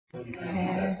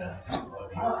Yes.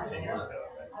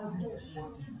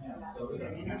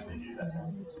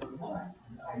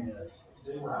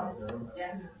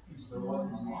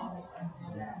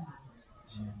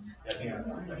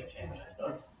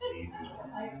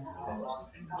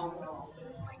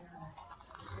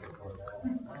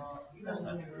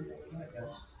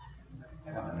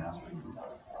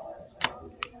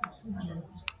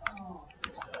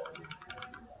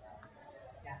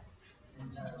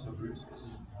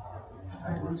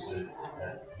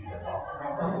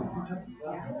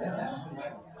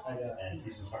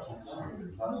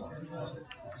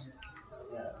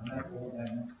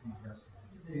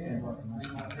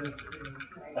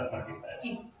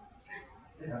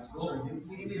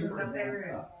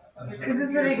 This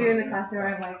is what I do in the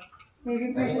classroom. I'm like, maybe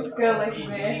if we just go like this,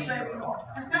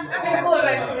 it will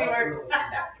eventually work.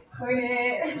 Point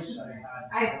it.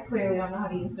 I clearly don't know how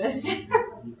to use this.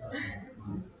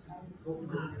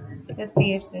 Let's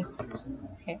see if this.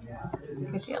 Okay,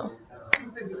 good deal.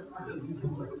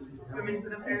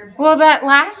 Well, that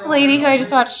last lady who I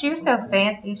just watched, she was so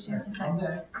fancy. She was just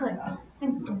like, click. She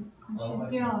was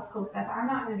doing all this cool stuff. I'm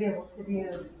not going to be able to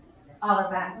do all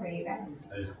of that for you guys.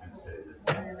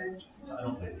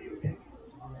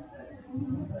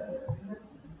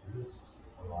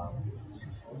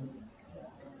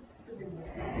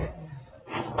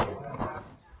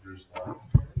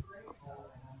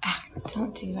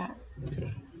 Don't do that.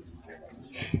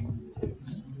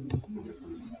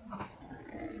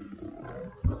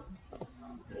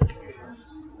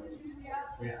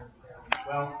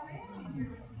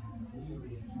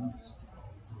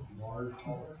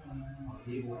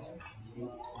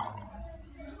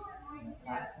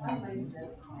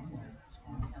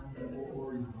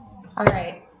 All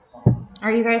right.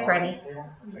 Are you guys ready?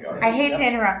 I hate to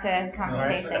interrupt a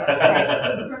conversation, but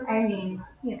I mean,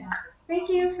 you know. Thank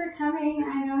you for coming.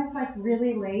 I know it's like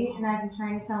really late, and I've been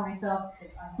trying to tell myself,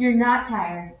 you're not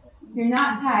tired. You're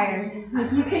not tired.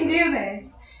 Like, you can do this.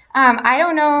 I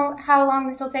don't know how long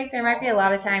this will take. There might be a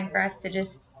lot of time for us to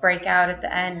just break out at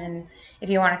the end, and if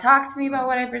you want to talk to me about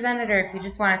what I presented, or if you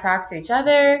just want to talk to each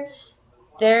other,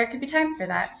 there could be time for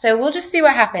that. So we'll just see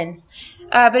what happens.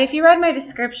 But if you read my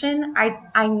description,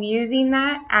 I'm using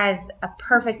that as a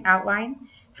perfect outline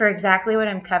for exactly what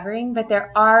I'm covering, but there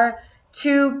are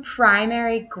two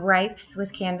primary gripes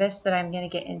with Canvas that I'm going to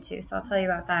get into, so I'll tell you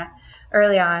about that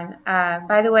early on.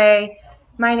 By the way,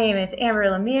 my name is Amber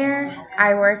Lemiere.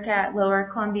 I work at Lower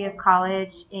Columbia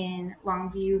College in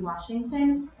Longview,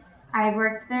 Washington. I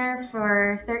worked there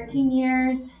for 13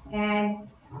 years, and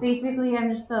basically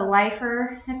I'm just a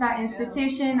lifer at that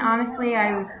institution. Honestly,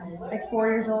 I was like 4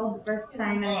 years old the first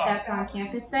time I stepped on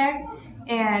campus there,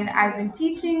 and I've been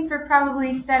teaching for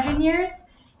probably 7 years.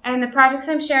 And the projects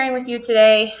I'm sharing with you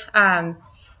today,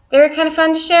 they're kind of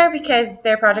fun to share because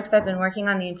they're projects I've been working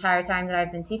on the entire time that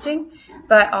I've been teaching,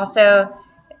 but also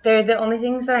they're the only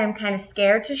things that I'm kind of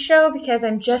scared to show because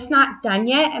I'm just not done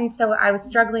yet, and so I was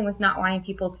struggling with not wanting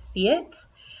people to see it.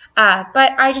 But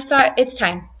I just thought it's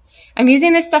time. I'm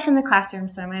using this stuff in the classroom,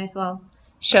 so I might as well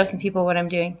show some people what I'm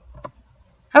doing.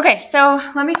 Okay, so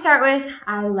let me start with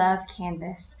I love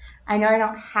Canvas. I know I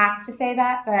don't have to say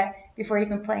that, but before you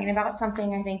complain about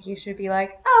something, I think you should be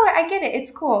like, oh, I get it,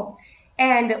 it's cool.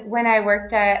 And when I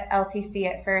worked at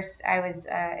LTC at first, I was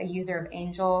a user of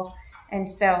Angel. And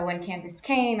so when Canvas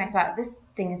came, I thought, this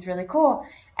thing is really cool.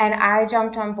 And I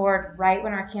jumped on board right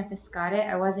when our campus got it.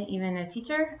 I wasn't even a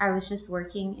teacher. I was just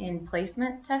working in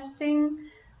placement testing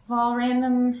of all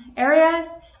random areas.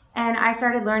 And I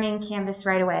started learning Canvas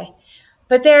right away.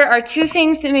 But there are two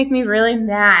things that make me really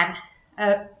mad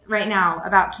right now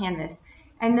about Canvas.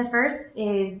 And the first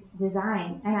is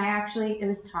design. And it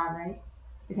was Todd, right?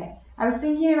 Okay. I was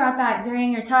thinking about that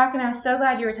during your talk, and I was so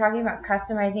glad you were talking about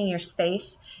customizing your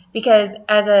space, because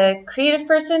as a creative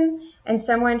person and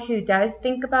someone who does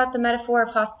think about the metaphor of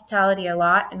hospitality a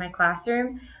lot in my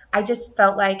classroom, I just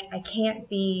felt like I can't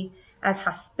be as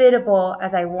hospitable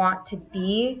as I want to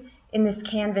be in this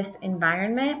Canvas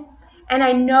environment. And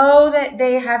I know that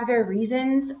they have their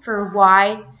reasons for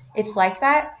why it's like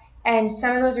that, and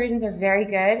some of those reasons are very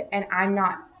good, and I'm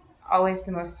not always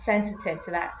the most sensitive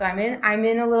to that. So I'm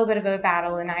in a little bit of a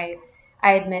battle, and I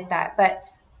admit that. But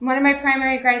one of my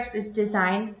primary gripes is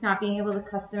design, not being able to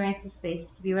customize the space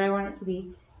to be what I want it to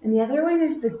be. And the other one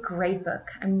is the gradebook.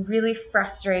 I'm really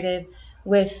frustrated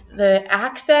with the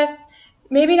access,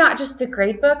 maybe not just the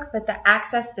gradebook, but the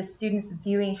access to students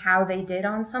viewing how they did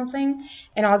on something.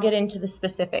 And I'll get into the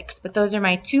specifics. But those are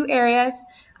my two areas.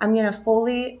 I'm going to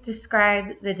fully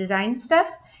describe the design stuff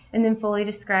and then fully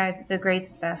describe the grade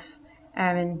stuff.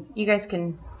 And you guys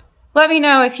can let me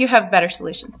know if you have better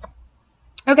solutions.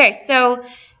 Okay, so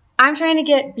I'm trying to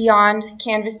get beyond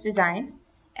Canvas design,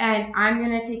 and I'm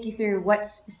going to take you through what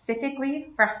specifically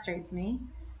frustrates me,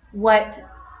 what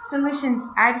solutions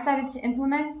I decided to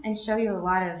implement, and show you a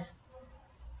lot of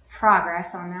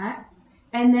progress on that,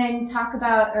 and then talk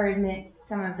about or admit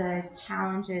some of the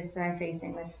challenges that I'm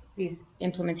facing with these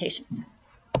implementations.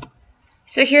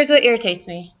 So here's what irritates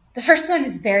me. The first one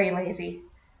is very lazy.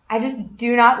 I just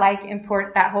do not like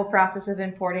that whole process of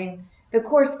importing the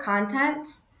course content,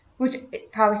 which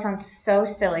it probably sounds so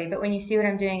silly, but when you see what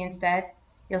I'm doing instead,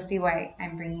 you'll see why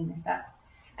I'm bringing this up.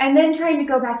 And then trying to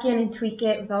go back in and tweak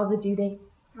it with all the due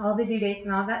dates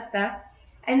and all that stuff.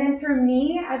 And then for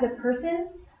me as a person,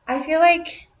 I feel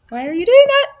like, why are you doing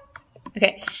that?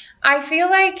 Okay, I feel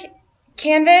like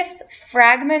Canvas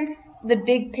fragments the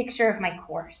big picture of my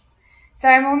course. So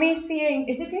I'm only seeing,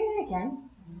 is it doing it again?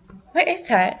 What is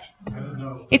that? I don't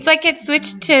know. It's like it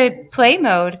switched to play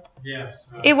mode. Yes.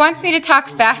 It wants me to talk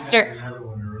faster.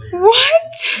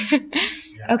 What?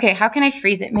 Okay, how can I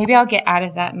freeze it? Maybe I'll get out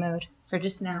of that mode for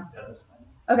just now.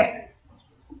 Okay.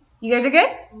 You guys are good?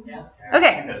 Yeah.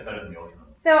 Okay. That's better than the old one.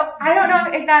 So I don't know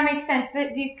if that makes sense,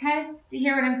 but do you kind of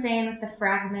hear what I'm saying with the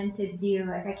fragmented view?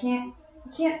 Like I can't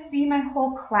see my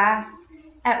whole class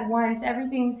at once.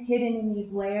 Everything's hidden in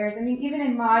these layers. I mean, even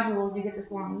in modules, you get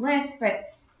this long list,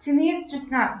 but to me, it's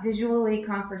just not visually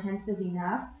comprehensive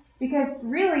enough because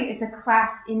really it's a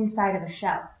class inside of a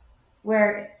shell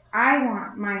where I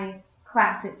want my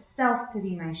class itself to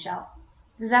be my shell.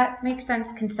 Does that make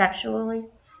sense conceptually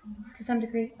to some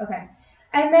degree? Okay.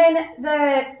 And then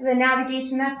the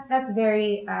navigation, that's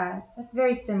very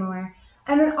similar.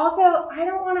 And then also, I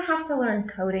don't want to have to learn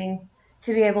coding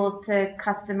to be able to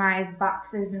customize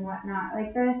boxes and whatnot. I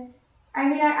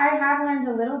have learned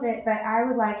a little bit, but I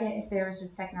would like it if there was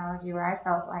just technology where I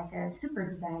felt like a super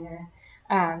designer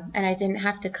and I didn't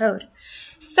have to code.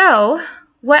 So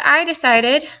what I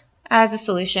decided as a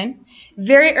solution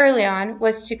very early on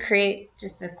was to create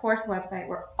just a course website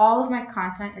where all of my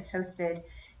content is hosted.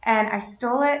 And I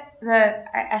stole it.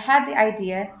 I had the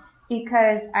idea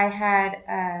because I had,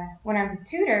 when I was a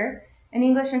tutor, an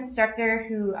English instructor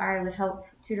who I would help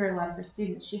tutor a lot of her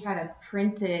students. She had a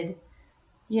printed,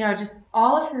 just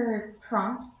all of her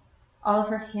prompts, all of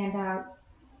her handouts,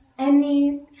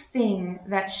 anything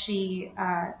that she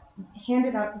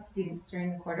handed out to students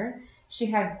during the quarter, she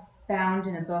had bound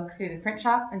in a book through the print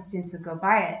shop, and students would go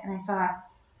buy it. And I thought,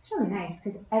 it's really nice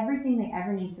because everything they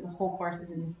ever need for the whole course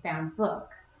is in this bound book.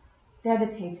 They had to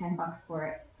pay $10 for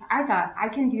it. I thought I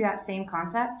can do that same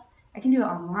concept. I can do it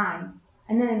online.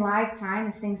 And then in live time,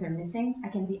 if things are missing, I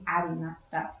can be adding that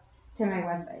stuff to my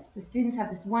website. So students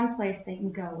have this one place they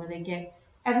can go where they get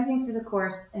everything for the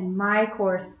course, and my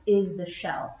course is the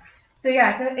shell. So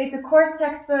yeah, it's a course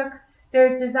textbook.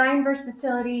 There's design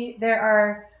versatility. There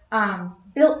are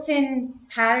built-in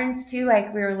patterns too,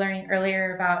 like we were learning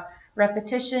earlier about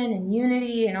repetition and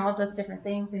unity and all of those different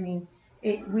things. I mean,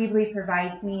 Weebly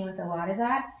provides me with a lot of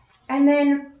that. And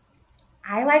then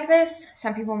I like this.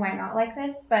 Some people might not like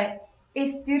this, but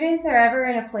if students are ever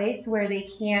in a place where they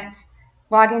can't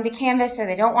log into Canvas or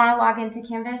they don't want to log into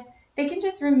Canvas, they can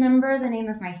just remember the name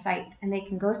of my site and they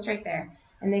can go straight there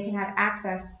and they can have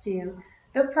access to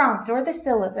the prompt or the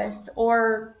syllabus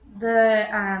or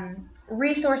the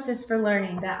resources for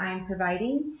learning that I'm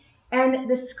providing. And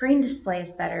the screen display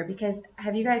is better because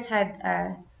have you guys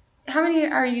had how many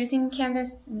are using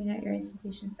Canvas? I mean, at your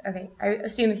institutions? Okay, I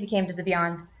assume if you came to the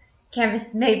Beyond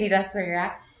Canvas, maybe that's where you're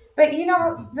at. But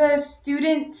the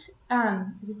student,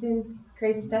 is it doing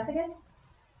crazy stuff again?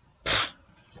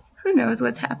 Who knows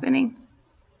what's happening?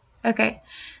 Okay,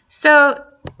 so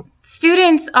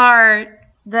students are,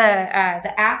 the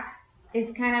app is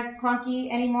kind of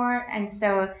clunky anymore, and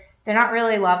so they're not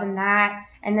really loving that.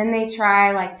 And then they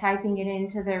try typing it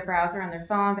into their browser on their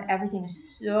phone, but everything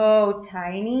is so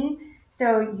tiny.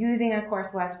 So using a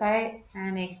course website kind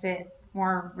of makes it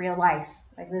more real life.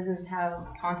 This is how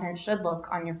content should look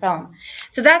on your phone.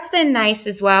 So that's been nice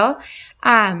as well.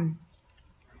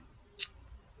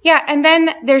 Yeah, and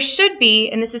then there should be,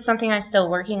 and this is something I'm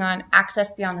still working on,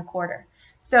 access beyond the quarter.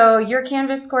 So your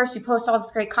Canvas course, you post all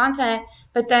this great content,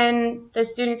 but then the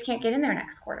students can't get in there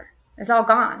next quarter. It's all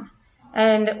gone.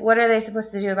 And what are they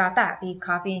supposed to do about that? Be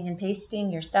copying and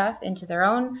pasting your stuff into their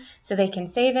own so they can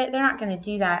save it? They're not going to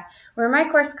do that. Where my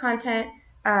course content,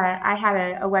 I had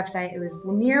a website. It was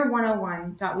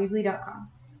Lemiere101.weebly.com.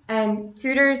 And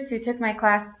tutors who took my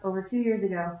class over 2 years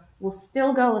ago will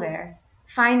still go there,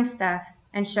 find stuff,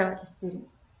 and show it to students.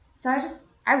 So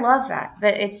I love that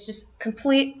it's just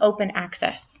complete open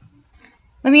access.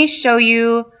 Let me show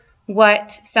you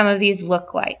what some of these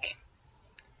look like.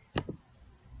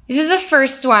 This is the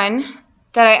first one.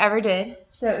 that I ever did.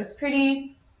 So it was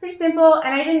pretty simple,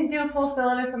 and I didn't do a full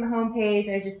syllabus on the home page.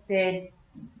 I just did,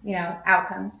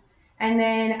 outcomes. And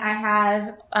then I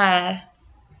have,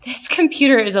 this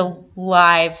computer is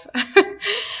alive.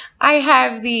 I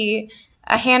have a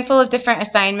handful of different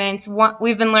assignments.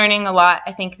 We've been learning a lot,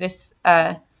 I think,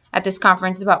 at this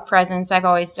conference about presence. I've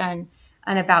always done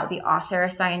an about the author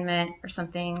assignment or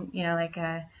something, like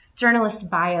a journalist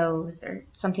bios or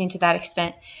something to that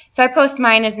extent. So I post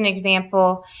mine as an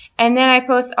example, and then I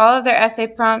post all of their essay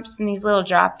prompts in these little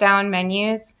drop-down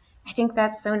menus. I think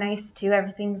that's so nice too.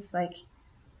 Everything's like,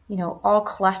 all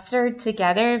clustered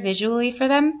together visually for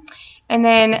them. And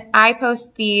then I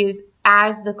post these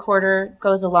as the quarter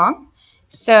goes along.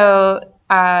 So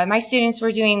my students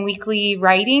were doing weekly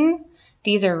writing.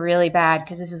 These are really bad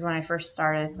because this is when I first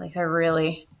started. Like, they're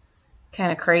really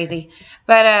kind of crazy.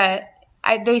 But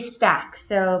they stack.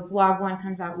 So blog 1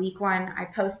 comes out week 1. I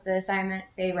post the assignment.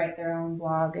 They write their own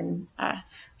blog and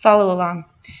follow along.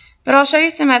 But I'll show you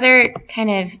some other kind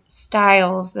of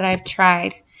styles that I've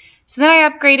tried. So then I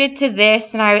upgraded to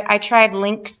this, and I tried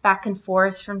links back and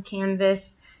forth from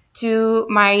Canvas to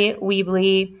my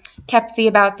Weebly, kept the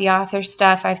about the author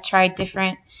stuff. I've tried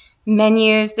different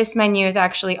menus. This menu is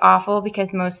actually awful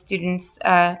because most students,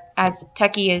 as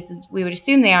techie as we would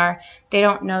assume they are, they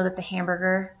don't know that the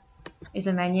hamburger is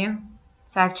a menu.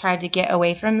 So I've tried to get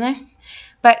away from this.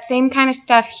 But same kind of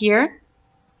stuff here.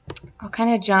 I'll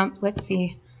kind of jump. Let's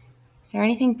see. Is there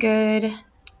anything good?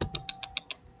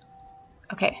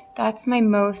 Okay, that's my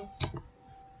most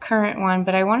current one,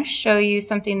 but I want to show you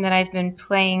something that I've been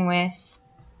playing with.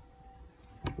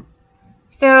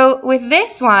 So with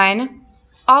this one,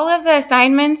 all of the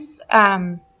assignments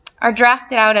are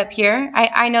drafted out up here.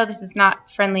 I know this is not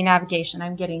friendly navigation.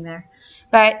 I'm getting there.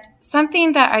 But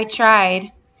something that I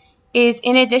tried is,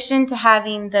 in addition to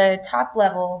having the top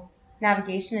level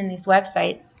navigation in these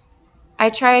websites, I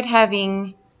tried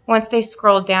having, once they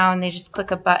scroll down, they just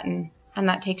click a button, and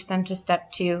that takes them to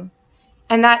step 2.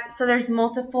 And so there's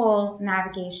multiple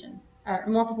navigation, or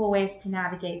multiple ways to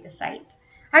navigate the site.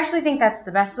 I actually think that's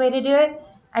the best way to do it.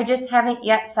 I just haven't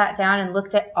yet sat down and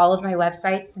looked at all of my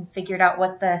websites and figured out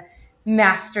what the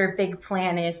master big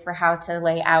plan is for how to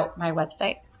lay out my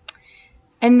website.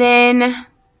 And then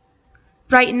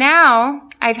right now,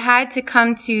 I've had to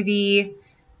come to the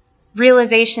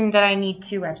realization that I need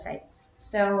 2 websites.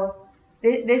 So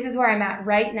this is where I'm at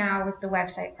right now with the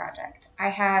website project. I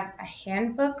have a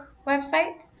handbook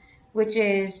website, which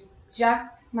is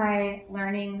just my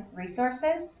learning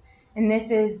resources. And this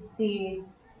is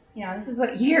this is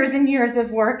what years and years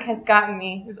of work has gotten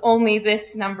me, is only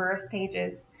this number of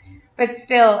pages. But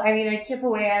still, I chip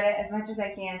away at it as much as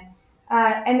I can.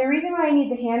 And the reason why I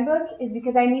need the handbook is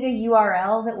because I need a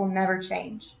URL that will never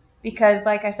change. Because,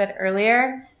 like I said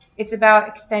earlier, it's about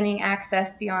extending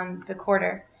access beyond the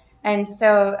quarter. And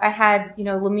so I had,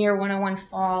 Lemiere 101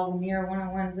 fall, Lemiere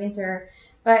 101 winter,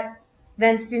 but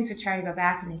then students would try to go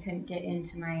back and they couldn't get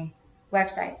into my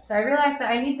website. So I realized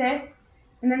that I need this.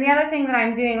 And then the other thing that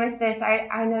I'm doing with this,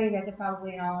 I know you guys are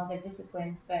probably in all other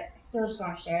disciplines, but I still just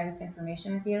want to share this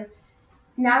information with you.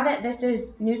 Now that this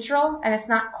is neutral and it's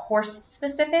not course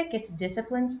specific, it's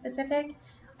discipline specific,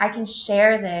 I can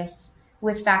share this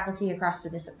with faculty across the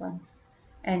disciplines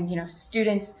and,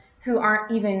 students who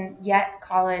aren't even yet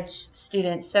college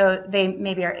students. So they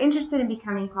maybe are interested in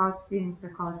becoming college students or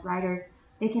college writers.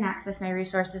 They can access my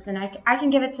resources, and I can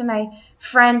give it to my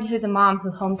friend who's a mom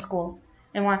who homeschools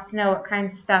and wants to know what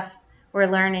kinds of stuff we're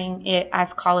learning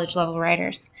as college level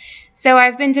writers. So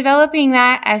I've been developing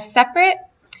that as separate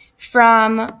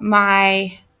from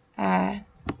my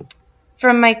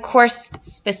course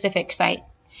specific site.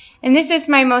 And this is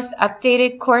my most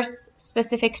updated course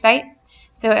specific site.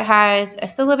 So it has a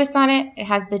syllabus on it. It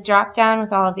has the drop down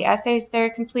with all of the essays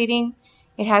they're completing.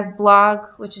 It has blog,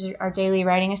 which is our daily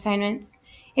writing assignments.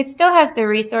 It still has the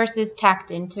resources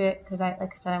tacked into it because, like I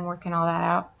said, I'm working all that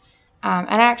out. And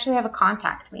I actually have a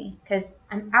contact me because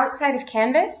I'm outside of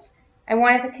Canvas. And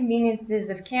one of the conveniences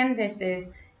of Canvas is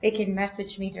they can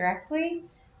message me directly.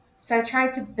 So I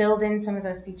tried to build in some of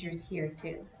those features here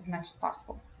too, as much as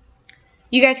possible.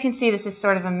 You guys can see this is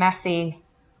sort of a messy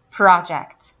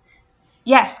project.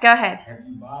 Yes, go ahead. Have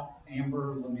you bought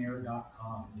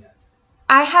amberlemire.com yet?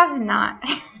 I have not.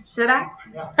 Should I?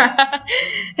 Yeah.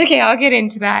 Okay, I'll get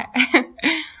into that.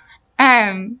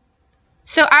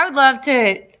 So I would love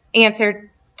to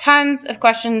answer tons of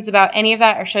questions about any of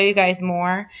that or show you guys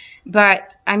more,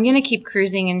 but I'm going to keep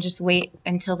cruising and just wait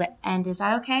until the end. Is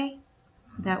that okay?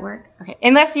 Would that work? Okay.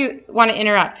 Unless you want to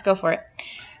interrupt, go for it.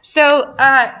 So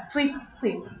please.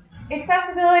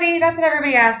 Accessibility, that's what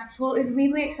everybody asks. Well, is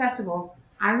Weebly accessible?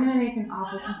 I'm going to make an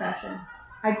awful confession.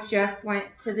 I just went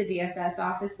to the DSS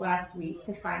office last week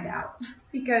to find out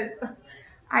because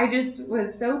I just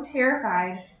was so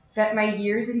terrified that my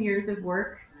years and years of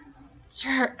work,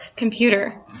 jerk,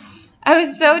 computer. I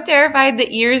was so terrified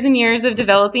that years and years of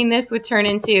developing this would turn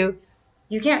into,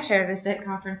 you can't share this at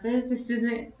conferences.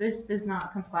 This does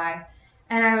not comply.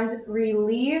 And I was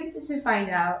relieved to find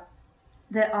out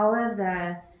that all of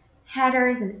the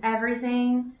headers and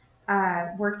everything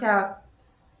worked out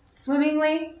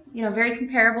swimmingly, very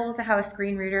comparable to how a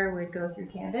screen reader would go through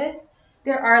Canvas.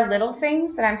 There are little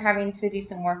things that I'm having to do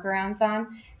some workarounds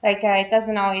on. Like it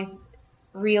doesn't always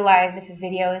realize if a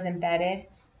video is embedded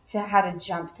to how to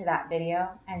jump to that video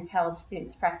and tell the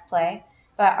students press play.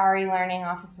 But our e-learning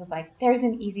office was like, there's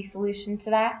an easy solution to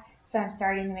that. So I'm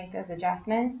starting to make those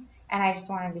adjustments. And I just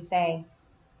wanted to say,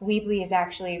 Weebly is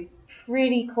actually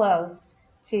pretty close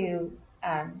to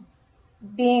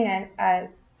being a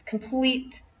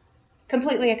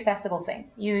completely accessible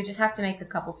thing. You just have to make a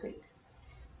couple tweaks.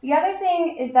 The other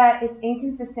thing is that it's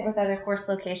inconsistent with other course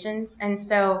locations. And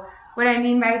so what I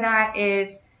mean by that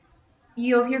is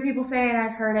you'll hear people say, and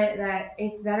I've heard it, that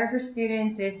it's better for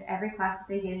students if every class that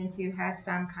they get into has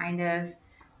some kind of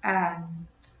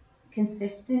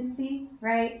consistency,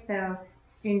 right? So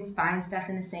students find stuff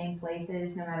in the same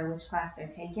places no matter which class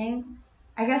they're taking.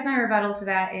 I guess my rebuttal to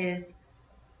that is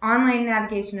online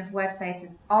navigation of websites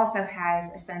also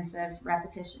has a sense of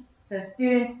repetition. So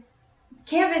students,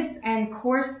 Canvas and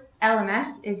course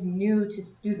LMS is new to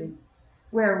students,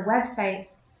 where websites,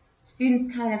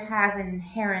 students kind of have an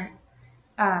inherent,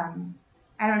 I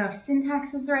don't know if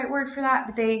syntax is the right word for that,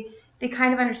 but they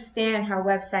kind of understand how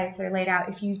websites are laid out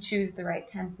if you choose the right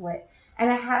template.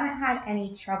 And I haven't had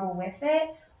any trouble with it.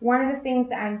 One of the things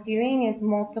that I'm doing is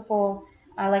multiple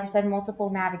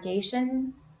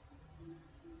navigation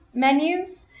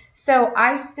menus. So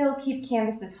I still keep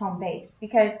Canvas as home base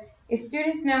because if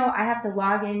students know I have to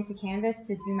log into Canvas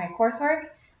to do my coursework,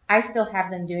 I still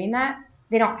have them doing that.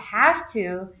 They don't have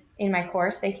to in my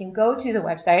course. They can go to the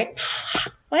website.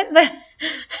 What the?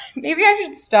 Maybe I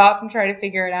should stop and try to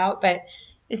figure it out, but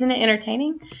isn't it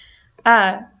entertaining?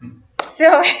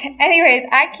 So anyways,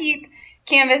 I keep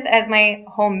Canvas as my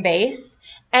home base.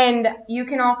 And you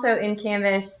can also in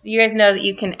Canvas, you guys know that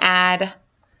you can add,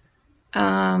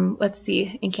 let's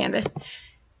see, in Canvas,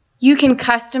 you can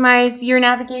customize your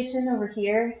navigation over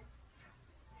here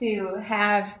to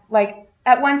have, like,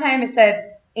 at one time it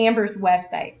said Amber's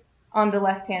website on the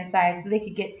left-hand side so they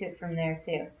could get to it from there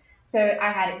too. So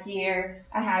I had it here,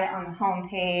 I had it on the home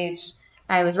page,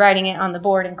 I was writing it on the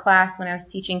board in class when I was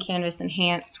teaching Canvas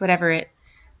Enhanced, whatever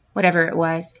it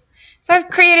was. So I've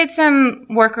created some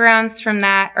workarounds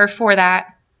for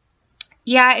that.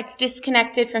 Yeah, it's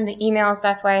disconnected from the emails.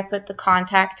 That's why I put the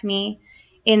contact me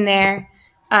in there.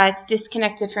 It's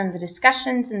disconnected from the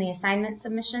discussions and the assignment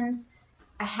submissions.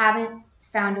 I haven't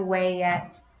found a way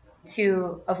yet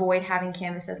to avoid having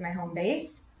Canvas as my home base.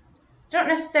 I don't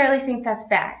necessarily think that's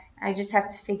bad. I just have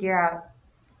to figure out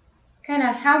kind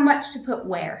of how much to put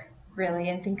where, really,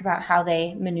 and think about how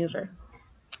they maneuver.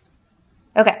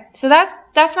 Okay, so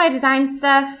that's my design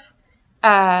stuff.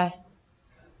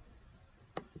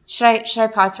 Should I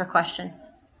pause for questions?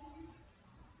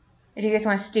 Or do you guys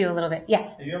want to stew a little bit? Yeah.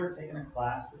 Have you ever taken a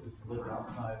class that was delivered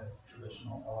outside of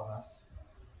traditional LMS?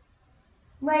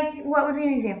 Like, what would be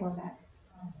an example of that?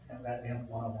 That AMP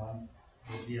 101,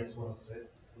 the DS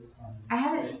 106. I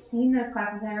haven't seen those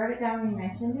classes. I wrote it down when you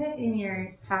mentioned it in your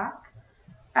talk.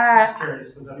 I'm just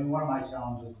curious, because one of my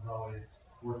challenges is always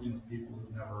working with people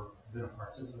who've never been a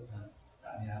participant,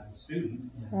 as a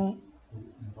student in right. the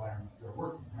environment they're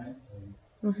working, right? So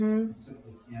Mm-hmm. you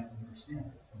simply can't understand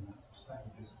it from that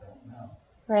perspective, just don't know.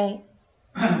 Right.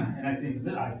 And I think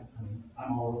that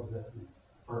I'm all over this, is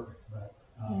perfect, but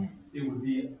it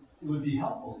would be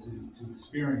helpful to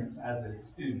experience as a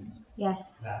student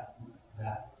yes. that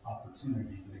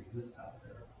opportunity that exists out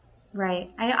there.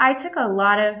 Right. I took a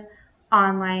lot of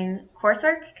online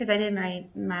coursework because I did my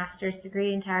master's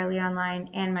degree entirely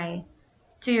online and my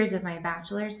 2 years of my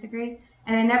bachelor's degree,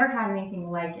 and I never had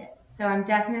anything like it. So I'm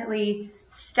definitely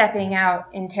stepping out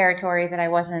in territory that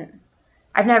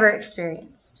I've never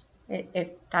experienced,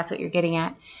 if that's what you're getting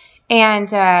at.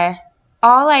 And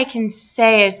all I can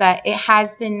say is that it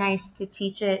has been nice to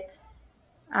teach it.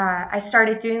 I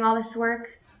started doing all this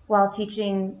work while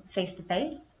teaching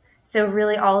face-to-face. So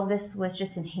really all of this was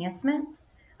just enhancement.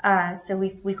 So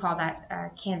we call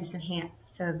that Canvas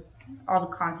Enhanced. So all the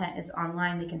content is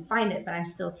online. They can find it, but I'm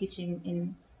still teaching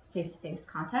in face-to-face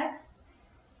context.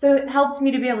 So it helped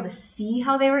me to be able to see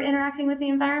how they were interacting with the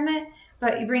environment.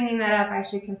 But bringing that up, I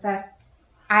should confess,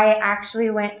 I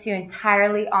actually went to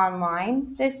entirely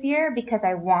online this year because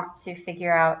I want to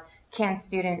figure out, can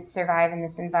students survive in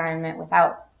this environment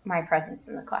without my presence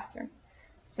in the classroom?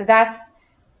 So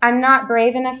I'm not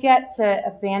brave enough yet to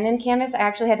abandon Canvas. I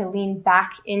actually had to lean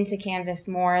back into Canvas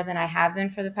more than I have been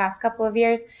for the past couple of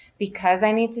years because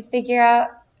I need to figure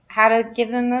out how to give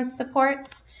them those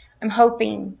supports. I'm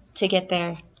hoping to get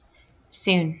there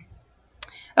soon.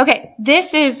 Okay,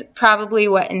 this is probably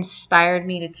what inspired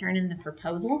me to turn in the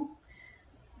proposal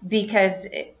because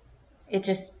it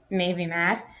just made me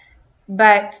mad.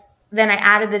 But then I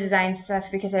added the design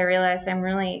stuff because I realized I'm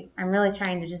really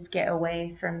trying to just get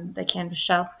away from the Canvas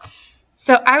shell.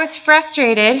 So I was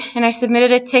frustrated and I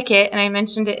submitted a ticket, and I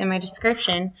mentioned it in my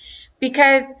description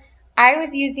because I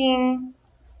was using,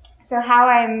 so how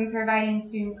I'm providing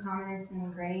student comments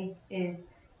and grades is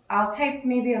I'll type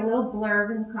maybe a little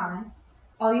blurb in the comments.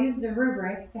 I'll use the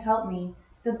rubric to help me.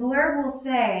 The blurb will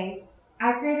say,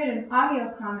 I created an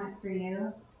audio comment for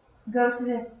you. Go to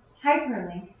this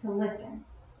hyperlink to listen.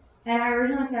 And I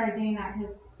originally started doing that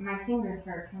because my fingers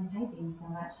hurt from typing so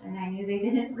much, and I knew they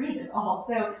didn't read it all.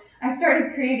 So I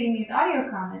started creating these audio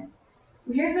comments.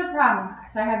 Here's the problem.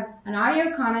 So I have an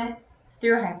audio comment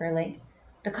through a hyperlink,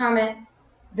 the comment,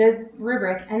 the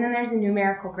rubric, and then there's a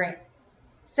numerical grade.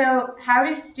 So how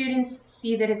do students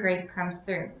see that a grade comes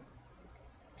through?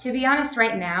 To be honest,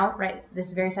 right now, right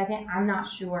this very second, I'm not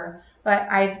sure. But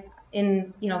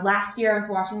last year I was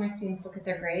watching my students look at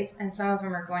their grades, and some of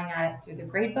them are going at it through the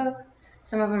grade book.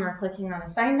 Some of them are clicking on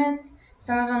assignments.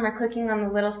 Some of them are clicking on the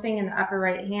little thing in the upper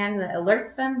right hand that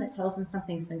alerts them, that tells them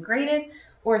something's been graded,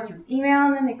 or through email,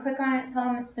 and then they click on it and tell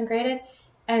them it's been graded.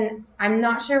 And I'm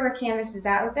not sure where Canvas is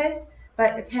at with this,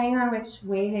 but depending on which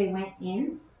way they went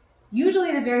in,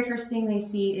 usually the very first thing they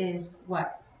see is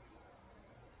what?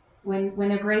 When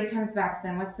a grade comes back to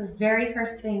them, what's the very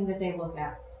first thing that they look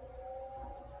at?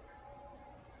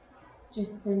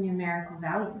 Just the numerical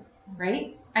value,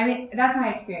 right? I mean, that's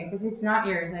my experience. If it's not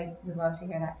yours, I would love to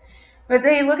hear that. But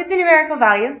they look at the numerical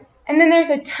value, and then there's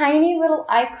a tiny little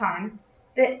icon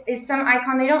that is some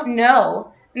icon they don't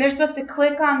know, and they're supposed to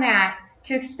click on that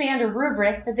to expand a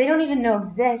rubric that they don't even know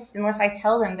exists unless I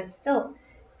tell them. But still,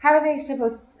 how are they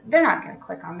supposed? They're not going to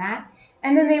click on that.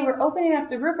 And then they were opening up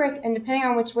the rubric, and depending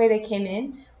on which way they came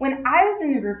in, when I was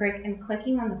in the rubric and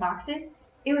clicking on the boxes,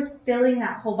 it was filling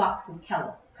that whole box with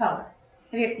color.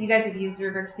 You guys have used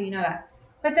rubric, so you know that.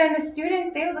 But then the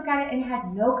students, they would look at it and it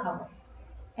had no color.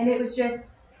 And it was just,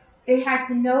 they had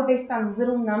to know based on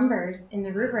little numbers in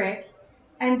the rubric.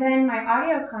 And then my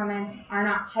audio comments are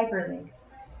not hyperlinked.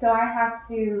 So I have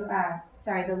to,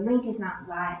 the link is not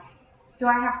live. So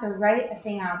I have to write a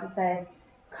thing out that says,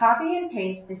 copy and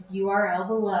paste this URL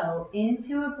below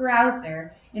into a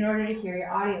browser in order to hear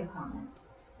your audio comments.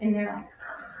 And they're like,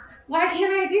 why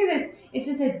can't I do this? It's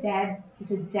just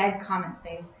a dead comment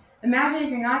space. Imagine if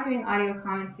you're not doing audio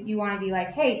comments, but you want to be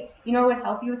like, hey, you know what would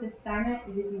help you with this assignment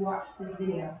is if you watch this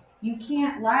video. You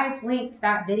can't live link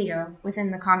that video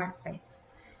within the comment space.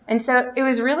 And so it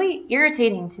was really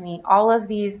irritating to me, all of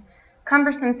these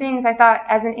cumbersome things. I thought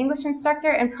as an English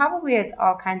instructor, and probably as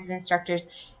all kinds of instructors,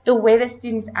 the way that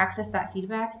students access that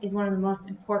feedback is one of the most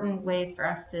important ways for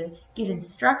us to give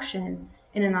instruction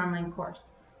in an online course.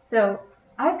 So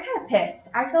I was kind of pissed.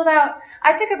 I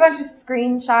took a bunch of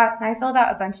screenshots, and I filled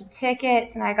out a bunch of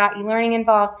tickets, and I got e-learning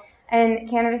involved, and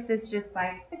Canvas is just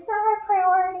like, it's not our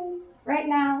priority right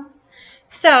now.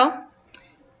 So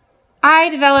I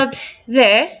developed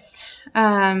this,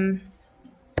 and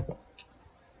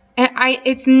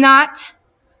it's not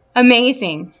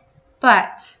amazing,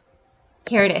 but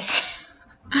here it is.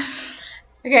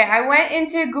 Okay, I went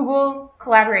into Google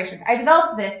Collaborations. I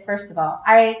developed this, first of all.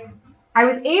 I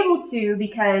was able to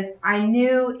because I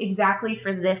knew exactly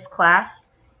for this class,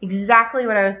 exactly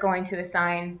what I was going to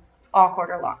assign all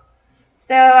quarter long.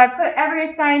 So I put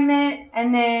every assignment,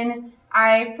 and then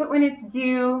I put when it's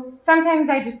due. Sometimes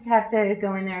I just have to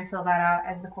go in there and fill that out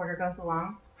as the quarter goes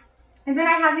along. And then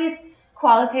I have these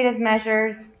qualitative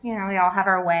measures. You know, we all have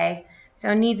our way.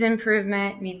 So needs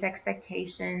improvement, meets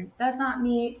expectations, does not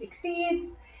meet,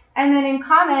 exceeds. And then in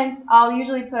comments, I'll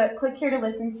usually put click here to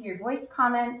listen to your voice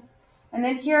comments. And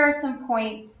then here are some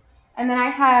points. And then I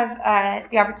have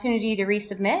the opportunity to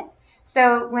resubmit.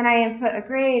 So when I input a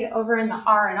grade over in the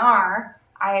R&R,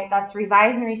 that's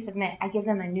revise and resubmit, I give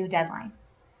them a new deadline.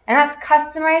 And that's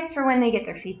customized for when they get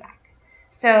their feedback.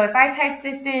 So if I type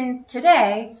this in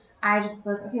today, I just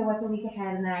look, okay, what's a week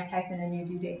ahead? And then I type in a new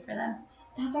due date for them.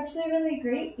 That's actually really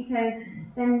great because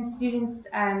then students,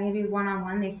 maybe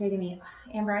one-on-one, they say to me,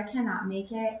 oh, Amber, I cannot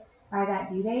make it by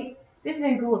that due date. This is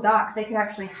in Google Docs. They could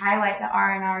actually highlight the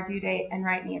R&R due date and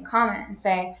write me a comment and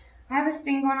say, I have this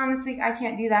thing going on this week. I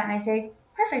can't do that. And I say,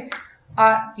 perfect.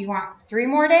 Do you want 3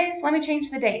 more days? Let me change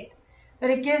the date. But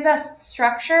it gives us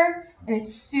structure, and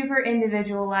it's super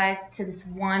individualized to this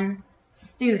one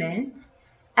student.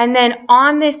 And then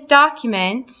on this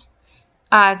document,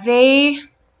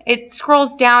 it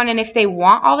scrolls down, and if they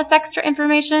want all this extra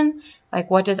information, like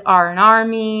what does R&R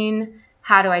mean?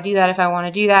 How do I do that if I want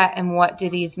to do that? And what do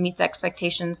these meets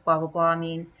expectations, blah, blah, blah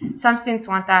mean? Some students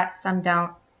want that, some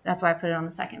don't. That's why I put it on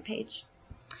the second page.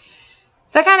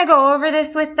 So I kind of go over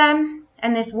this with them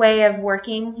and this way of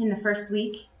working in the first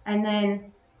week. And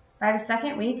then by the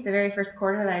second week, the very first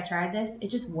quarter that I tried this, it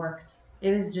just worked. It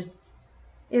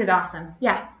was awesome.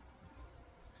 Yeah.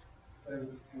 So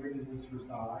where does this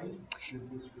reside? Does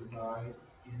this reside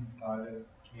inside of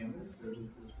Canvas, or does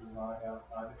this reside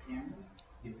outside of Canvas?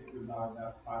 If it resides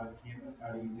outside of Canvas,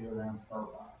 how do you get around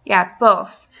profile? Yeah,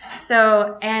 both.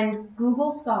 So, and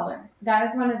Google Scholar. That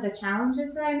is one of the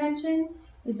challenges that I mentioned,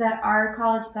 is that our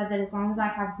college said that as long as I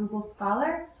have Google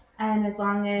Scholar, and as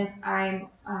long as I'm,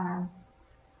 how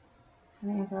do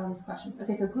I answer all these questions?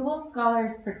 Okay, so Google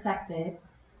Scholar is protected.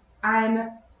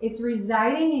 It's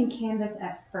residing in Canvas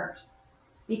at first,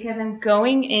 because I'm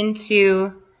going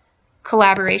into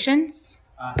collaborations,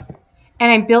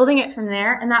 and I'm building it from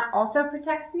there, and that also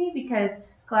protects me because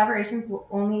collaborations will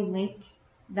only link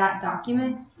that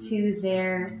document to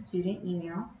their student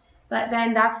email. But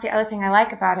then that's the other thing I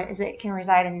like about it, is it can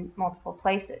reside in multiple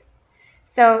places.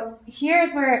 So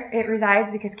here's where it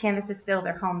resides because Canvas is still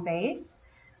their home base,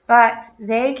 but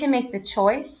they can make the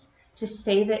choice to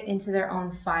save it into their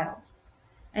own files.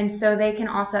 And so they can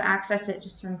also access it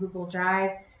just from Google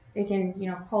Drive. They can,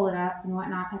 pull it up and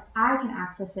whatnot, and I can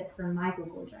access it from my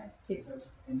Google Drive too. So,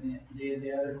 and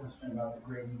the other question about the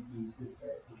grading piece is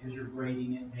that because you're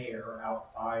grading it there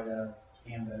outside of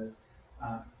Canvas,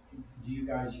 do you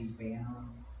guys use Banner?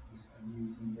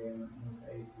 Using Banner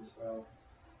interface as well?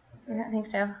 Okay. I don't think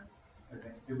so.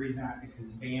 Okay. The reason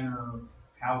because Banner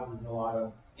houses a lot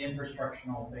of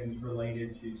infrastructural things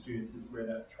related to students is where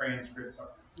the transcripts are.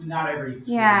 Not every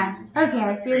school uses Banner. Okay,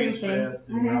 I see what you're saying. Transcripts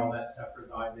and where all that stuff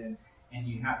resides in, and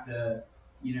you have to,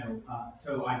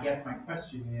 so I guess my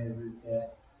question is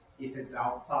that if it's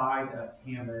outside of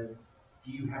Canvas,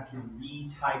 do you have to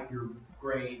retype your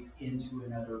grades into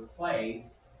another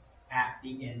place at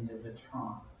the end of the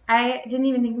term? I didn't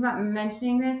even think about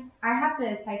mentioning this. I have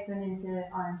to type them into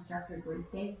our instructor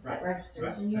briefcase that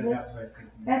registration uses. So that's what I was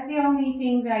thinking. That's the only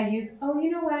thing that I use. Oh,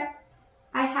 you know what?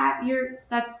 I have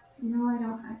no, I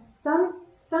don't have.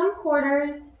 Some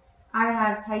quarters I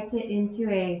have typed it into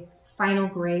a final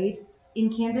grade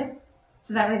in Canvas,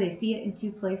 so that way they see it in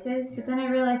 2 places. But then I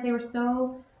realized they were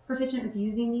so proficient with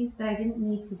using these that I didn't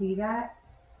need to do that.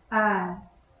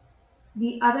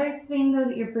 The other thing, though,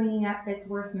 that you're bringing up that's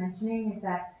worth mentioning is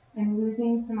that I'm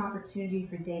losing some opportunity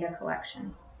for data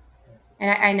collection. And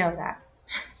I know that.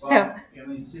 Well,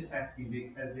 it's just asking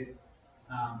because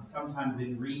sometimes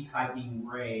in retyping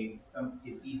grades,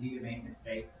 it's easy to make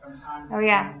mistakes sometimes. Oh,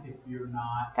 yeah. If you're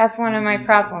not. That's one of my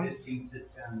problems. Existing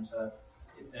system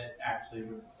that actually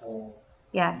would pull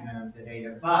the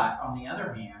data. But on the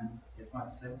other hand, it's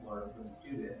much simpler for the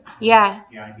student. Yeah.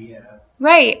 That's the idea.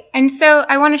 Right. And so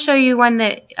I want to show you one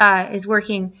that is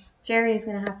working. Jerry is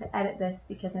going to have to edit this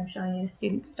because I'm showing you the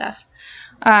student stuff.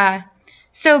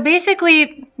 So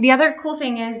basically, the other cool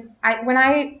thing is when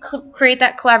I create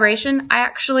that collaboration,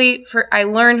 I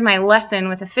learned my lesson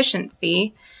with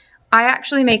efficiency. I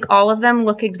actually make all of them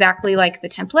look exactly like the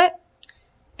template.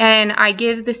 And I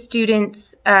give the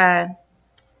students comment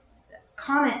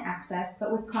access,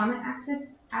 but with comment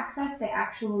access, they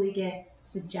actually get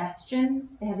suggestion.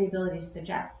 They have the ability to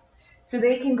suggest. So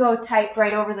they can go type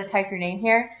right over the type your name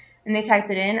here, and they type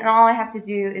it in, and all I have to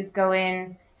do is go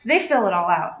in. So they fill it all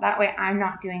out. That way I'm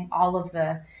not doing all of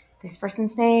this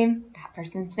person's name, that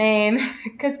person's name.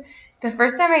 Because the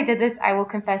first time I did this, I will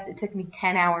confess it took me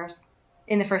 10 hours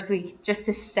in the first week just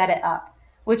to set it up,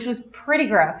 which was pretty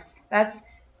gross.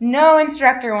 No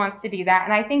instructor wants to do that.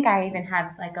 And I think I even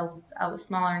had like a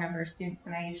smaller number of students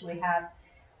than I usually have.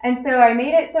 And so I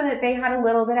made it so that they had a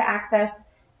little bit of access.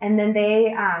 And then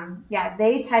they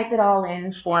type it all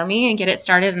in for me and get it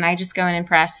started. And I just go in and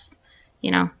press,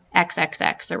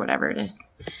 XXX or whatever it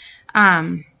is.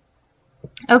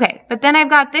 Okay, but then I've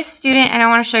got this student, and I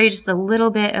want to show you just a little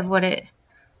bit of what it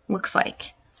looks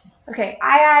like. Okay,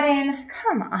 I add in,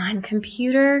 come on,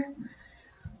 computer.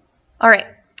 All right.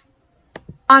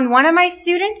 On one of my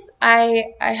students,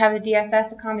 I have a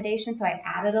DSS accommodation, so I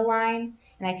added a line,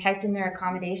 and I typed in their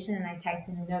accommodation, and I typed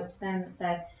in a note to them that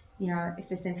said, if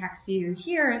this impacts you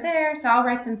here or there, so I'll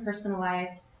write them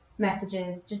personalized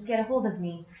messages, just get a hold of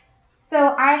me.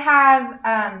 So I have,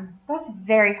 that's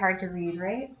very hard to read,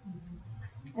 right?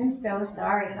 I'm so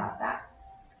sorry about that.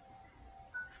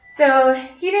 So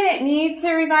he didn't need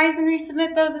to revise and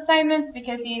resubmit those assignments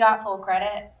because he got full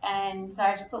credit. And so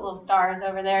I just put little stars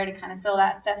over there to kind of fill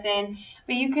that stuff in.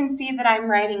 But you can see that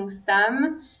I'm writing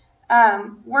some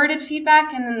worded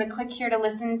feedback, and then the click here to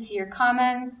listen to your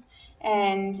comments.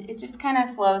 And it just kind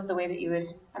of flows the way that you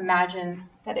would imagine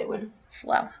that it would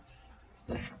flow.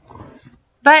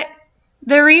 But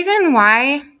the reason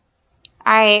why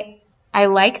I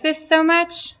like this so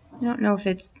much, I don't know if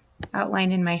it's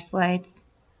outlined in my slides.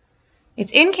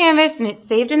 It's in Canvas and it's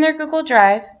saved in their Google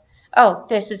Drive. Oh,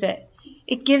 this is it.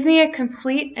 It gives me a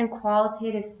complete and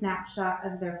qualitative snapshot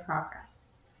of their progress.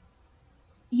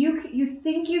 You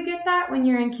think you get that when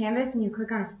you're in Canvas and you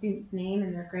click on a student's name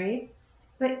and their grade,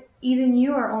 but even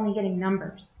you are only getting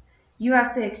numbers. You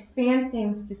have to expand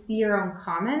things to see your own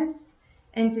comments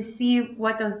and to see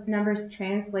what those numbers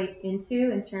translate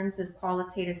into in terms of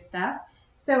qualitative stuff.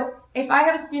 So if I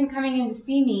have a student coming in to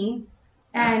see me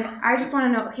and I just want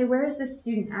to know, okay, where is this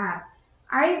student at?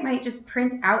 I might just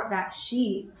print out that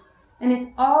sheet, and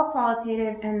it's all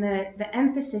qualitative, and the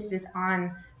emphasis is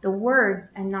on the words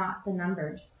and not the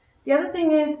numbers. The other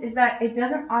thing is that it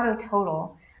doesn't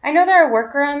auto-total. I know there are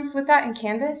workarounds with that in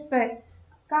Canvas, but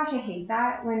gosh, I hate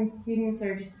that when students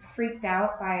are just freaked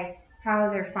out by how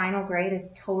their final grade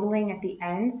is totaling at the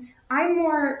end. I'm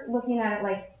more looking at it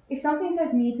like, if something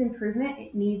says needs improvement,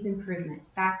 it needs improvement.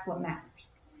 That's what matters.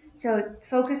 So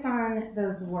focus on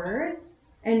those words,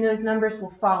 and those numbers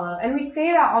will follow. And we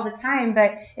say that all the time,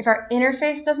 but if our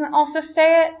interface doesn't also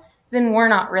say it, then we're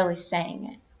not really saying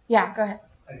it. Yeah, go ahead.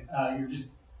 You're just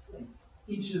like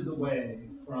inches away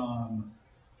from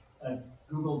a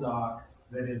Google Doc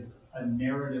that is a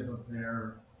narrative of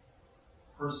their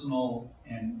personal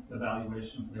and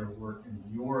evaluation of their work and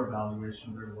your evaluation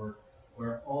of their work,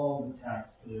 where all the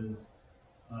text is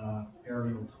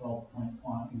Arial 12-point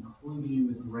font, including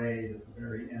the grade at the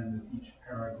very end of each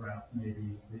paragraph,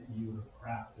 maybe that you have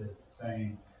crafted,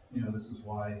 saying, you know, this is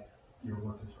why your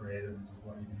work is great, and this is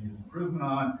what you can use improvement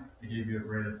on. They gave you a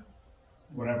grade of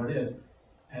whatever it is,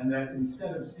 and that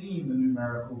instead of seeing the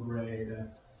numerical grade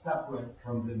as separate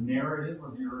from the narrative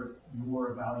of your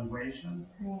evaluation,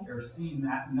 they're seeing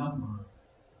that number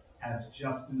as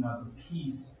just another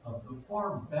piece of the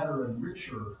far better and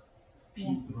richer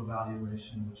piece of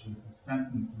evaluation, which is the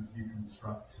sentences you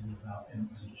construct to about and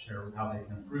to share how they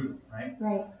can improve, right?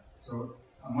 Right. So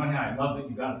on one hand, I love that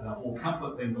you got that whole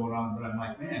template thing going on, but I'm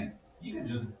like, man, you can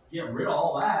just get rid of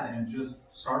all that and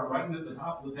just start writing at the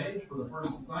top of the page for the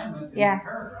first assignment in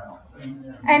paragraphs.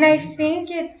 And I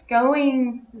think it's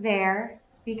going there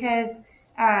because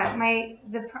and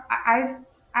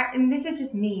this is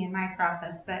just me and my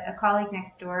process, but a colleague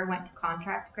next door went to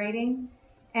contract grading,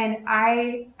 and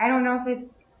I don't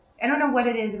know what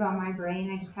it is about my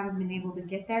brain. I just haven't been able to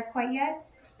get there quite yet,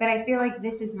 but I feel like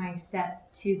this is my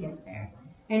step to get there.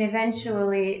 And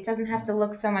eventually, it doesn't have to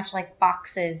look so much like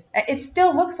boxes. It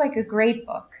still looks like a grade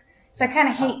book, so I kind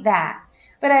of hate that.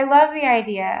 But I love the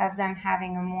idea of them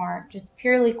having a more just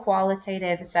purely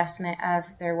qualitative assessment of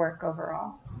their work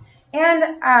overall.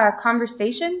 And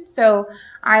conversation. So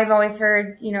I've always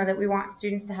heard, that we want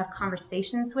students to have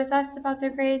conversations with us about their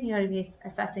grade, to be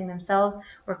assessing themselves.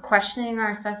 We're questioning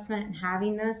our assessment and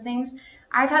having those things.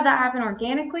 I've had that happen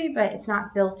organically, but it's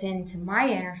not built into my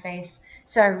interface.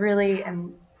 So I really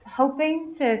am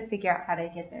hoping to figure out how to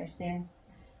get there soon.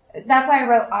 That's why I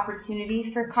wrote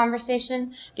opportunity for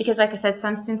conversation, because like I said,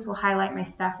 some students will highlight my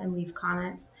stuff and leave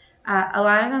comments. A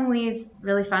lot of them leave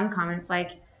really fun comments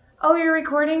like, oh, your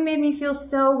recording made me feel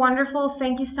so wonderful.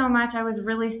 Thank you so much. I was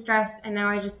really stressed, and now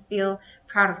I just feel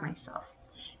proud of myself.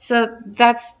 So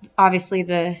that's obviously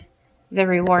the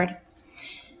reward.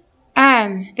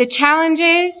 The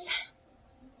challenges,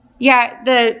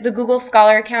 the Google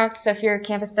Scholar accounts. So if your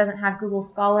campus doesn't have Google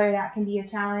Scholar, that can be a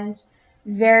challenge.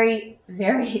 Very,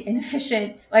 very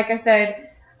inefficient. Like I said,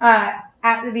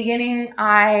 at the beginning,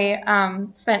 I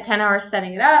spent 10 hours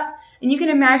setting it up. And you can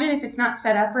imagine if it's not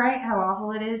set up right, how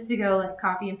awful it is to go like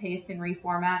copy and paste and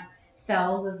reformat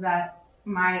cells of that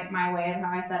my way of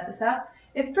how I set this up.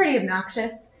 It's pretty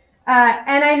obnoxious.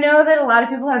 And I know that a lot of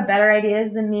people have better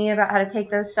ideas than me about how to take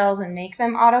those cells and make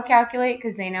them auto-calculate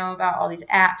because they know about all these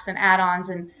apps and add-ons.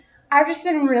 And I've just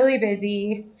been really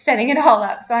busy setting it all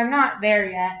up, so I'm not there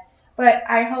yet. But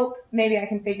I hope maybe I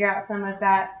can figure out some of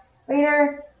that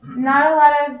later. Not a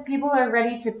lot of people are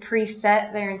ready to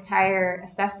preset their entire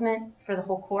assessment for the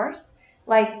whole course.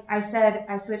 Like I said,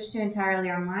 I switched to entirely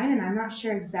online, and I'm not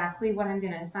sure exactly what I'm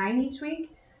going to assign each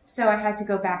week, so I had to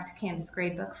go back to Canvas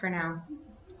Gradebook for now.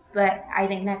 But I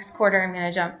think next quarter I'm going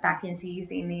to jump back into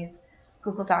using these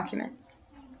Google Documents.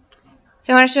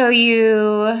 So I want to show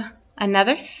you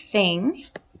another thing.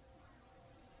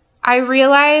 I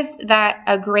realized that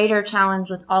a greater challenge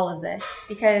with all of this,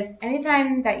 because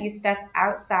anytime that you step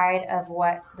outside of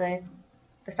what the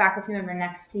faculty member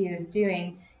next to you is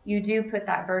doing, you do put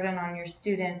that burden on your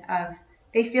student of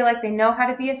they feel like they know how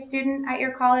to be a student at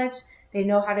your college, they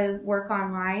know how to work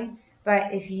online,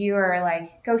 but if you are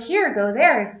like, go here, go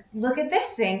there, look at this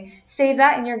thing, save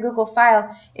that in your Google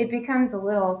file, it becomes a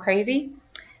little crazy.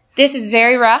 This is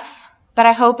very rough, but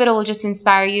I hope it will just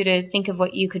inspire you to think of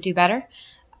what you could do better.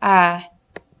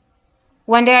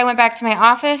 One day I went back to my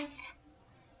office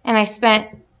and I spent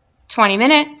 20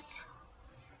 minutes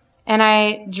and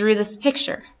I drew this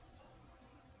picture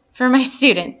for my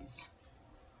students.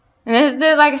 And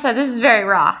this, like I said, this is very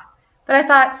raw. But I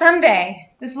thought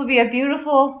someday this will be a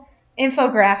beautiful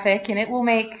infographic and it will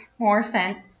make more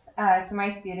sense to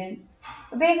my students.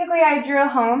 But basically I drew a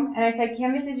home and I said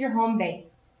Canvas is your home base.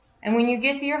 And when you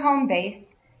get to your home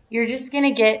base, you're just going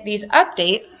to get these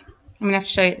updates. I'm going to have to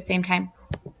show you at the same time.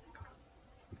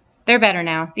 They're better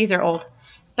now. These are old.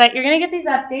 But you're going to get these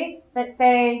updates that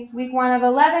say week 1 of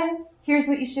 11, here's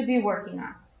what you should be working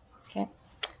on. Okay.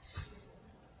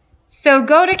 So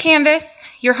go to Canvas,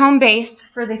 your home base,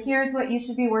 for the here's what you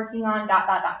should be working on, ...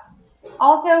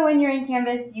 Also, when you're in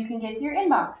Canvas, you can get to your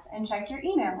inbox and check your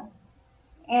emails.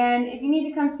 And if you need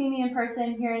to come see me in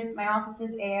person, here my office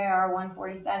is AIR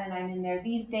 147. I'm in there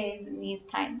these days and these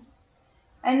times.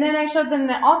 And then I showed them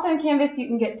that also in Canvas you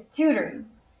can get to tutoring.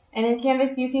 And in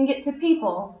Canvas you can get to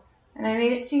people. And I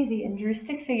made it cheesy and drew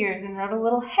stick figures and wrote a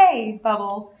little hey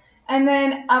bubble. And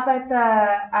then up at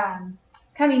the,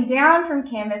 coming down from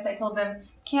Canvas, I told them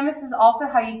Canvas is also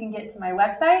how you can get to my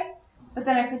website. But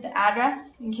then I put the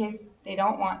address in case they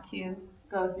don't want to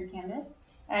go through Canvas.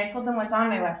 And I told them what's on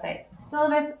my website.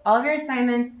 Syllabus, all of your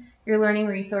assignments, your learning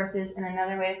resources, and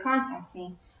another way to contact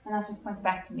me. And that just points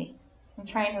back to me. I'm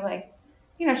trying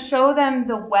to show them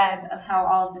the web of how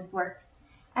all of this works.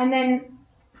 And then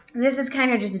this is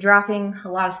kind of just dropping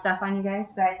a lot of stuff on you guys,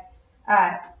 but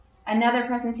another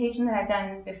presentation that I've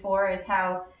done before is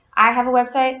how I have a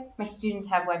website, my students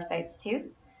have websites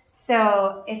too.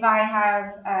 So if I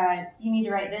have, you need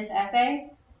to write this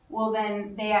essay, well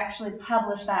then they actually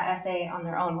publish that essay on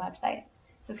their own website.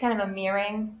 So it's kind of a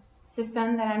mirroring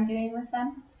system that I'm doing with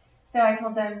them. So I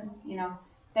told them,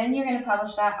 then you're going to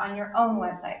publish that on your own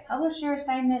website. Publish your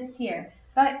assignments here,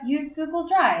 but use Google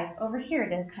Drive over here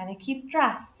to kind of keep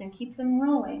drafts and keep them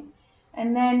rolling.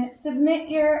 And then submit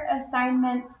your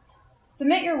assignments,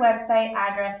 submit your website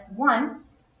address once.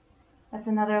 That's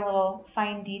another little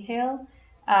fine detail.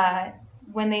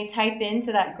 When they type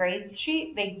into that grades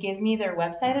sheet, they give me their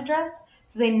website address,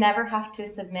 so they never have to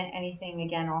submit anything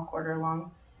again all quarter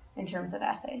long in terms of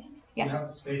essays. Yeah. Do you have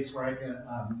a space where I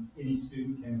can, any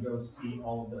student can go see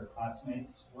all of their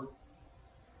classmates' work?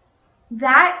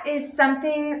 That is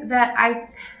something that I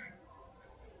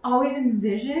always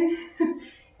envision.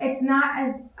 It's not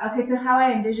as, okay, so how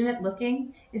I envision it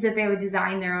looking is that they would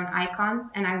design their own icons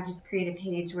and I would just create a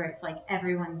page where it's like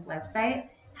everyone's website.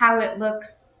 How it looks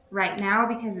right now,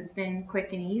 because it's been quick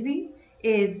and easy,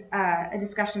 is a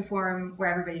discussion forum where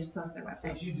everybody just posts their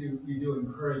website. But you do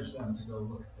encourage them to go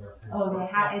look at their page. Oh, they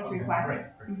have, it's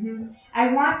required. Great. Mm-hmm.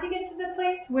 I want to get to the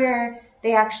place where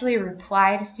they actually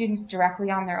reply to students directly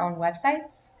on their own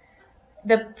websites.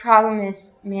 The problem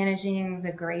is managing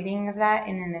the grading of that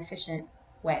in an efficient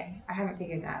way. I haven't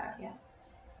figured that out yet.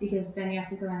 Because then you have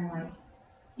to go and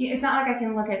it's not like I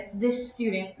can look at this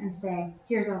student and say,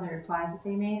 here's all the replies that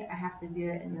they made. I have to do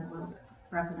it in a little bit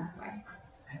rough enough way.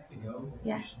 I have to go.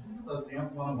 Yeah. This is the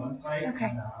example one site. Okay.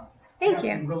 And, Thank I you.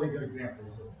 have some really good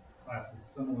examples of classes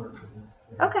similar to this.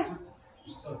 Okay.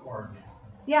 Just so far.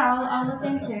 Yeah, I'll look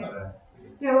into it.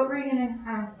 Yeah, what were you going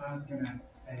to I was going to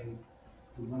say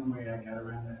the one way I got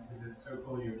around that, because it's so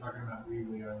cool, you're talking about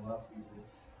Weebly, I love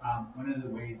Weebly. One of the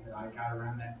ways that I got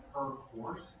around that per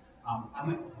course,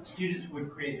 students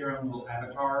would create their own little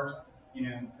avatars,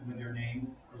 with their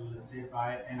names listed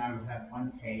by it, and I would have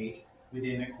one page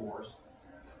within a course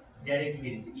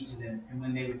dedicated to each of them, and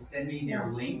when they would send me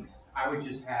their links, I would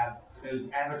just have those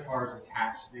avatars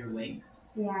attach their links.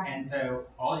 Yeah. And so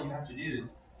all you have to do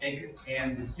is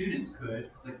and the students could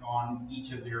click on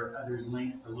each of their others'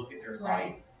 links to look at their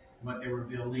sites, what they were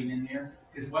building in there.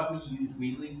 Because what we use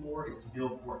Weebly for is to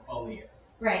build portfolios.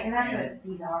 Right, and that's what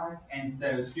these are. And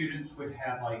so students would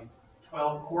have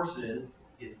 12 courses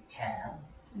is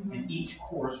tabs, and each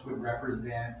course would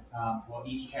represent,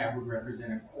 each tab would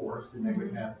represent a course, and they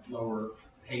would have lower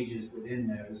pages within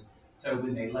those. So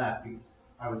when they left, because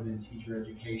I was in teacher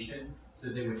education, So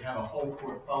they would have a whole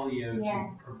portfolio to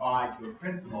provide to a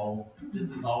principal. This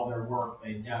is all their work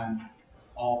they've done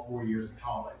all 4 years of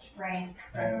college. Right.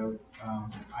 So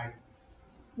I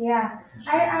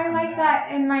like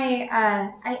that. In my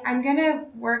I'm gonna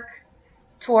work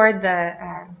toward the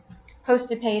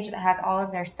posted page that has all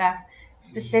of their stuff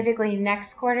specifically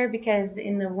next quarter, because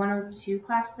in the 102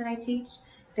 class that I teach,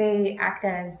 they act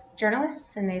as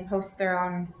journalists and they post their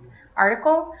own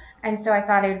article, and so I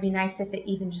thought it would be nice if it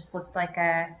even just looked like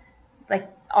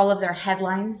all of their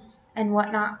headlines and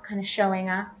whatnot kind of showing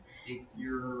up. If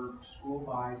your school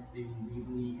buys the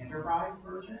Weebly Enterprise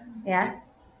version,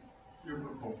 it's super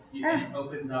cool. And it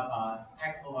opens up a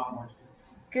heck of a lot more to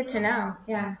it. Good to know.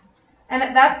 Yeah.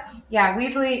 And that's,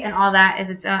 Weebly and all that is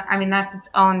its own, that's its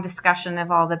own discussion of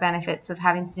all the benefits of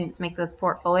having students make those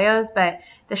portfolios, but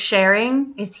the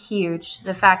sharing is huge.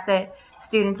 The fact that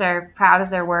students are proud of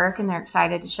their work and they're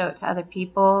excited to show it to other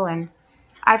people. And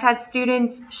I've had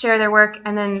students share their work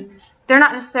and then they're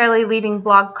not necessarily leaving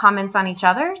blog comments on each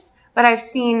other's, but I've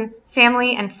seen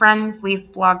family and friends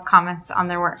leave blog comments on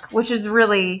their work, which is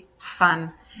really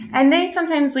fun. And they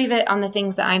sometimes leave it on the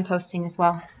things that I'm posting as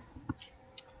well.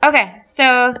 Okay,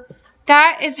 so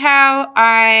that is how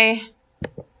I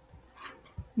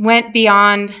went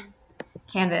beyond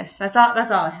Canvas. That's all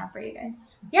I have for you guys.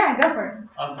 Yeah, go for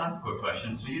it. I have a quick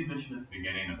question. So you mentioned at the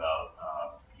beginning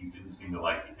about you didn't seem to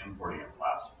like importing a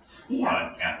class in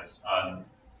Canvas.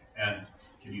 And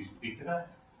can you speak to that?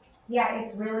 Yeah,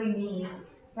 it's really neat.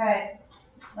 But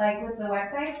like with the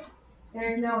website,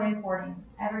 there's no importing.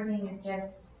 Everything is just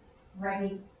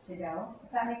ready to go,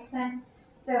 if that makes sense.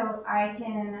 So I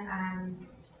can,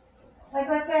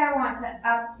 let's say I want to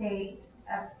update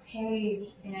a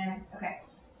page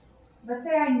let's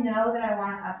say I know that I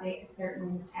want to update a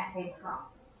certain essay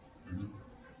prompt.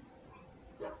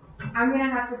 I'm going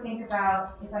to have to think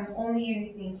about, if I'm only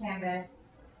using Canvas,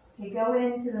 to go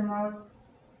into the most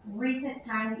recent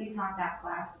time that you taught that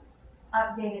class,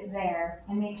 update it there,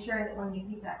 and make sure that when you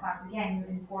teach that class again, you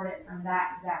import it from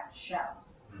that exact show.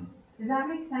 Does that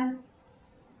make sense?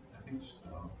 I think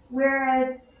so.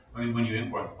 Whereas, when you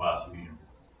import the class, you mean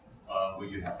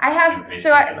what you have?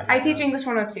 I teach English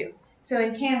 102. So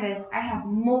in Canvas, I have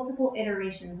multiple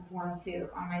iterations of 102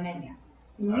 on my menu.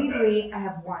 In Weebly, I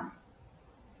have one.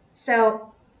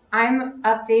 So I'm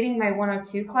updating my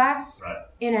 102 class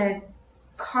in a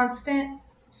constant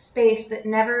space that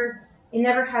never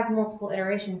has multiple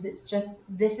iterations. It's just,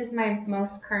 this is my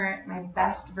most current, my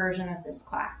best version of this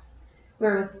class.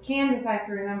 Where with Canvas, I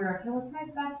can remember, okay, what's my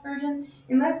best version?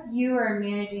 Unless you are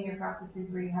managing your processes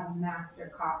where you have a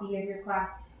master copy of your class,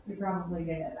 you're probably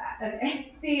good at that.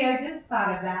 Okay, see, I just thought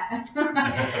of that.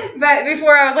 But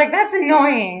before I was like, that's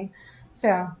annoying.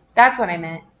 So that's what I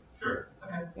meant. Sure.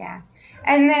 Okay. Yeah.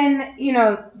 And then,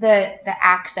 the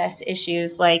access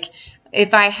issues, like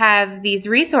if I have these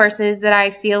resources that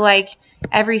I feel like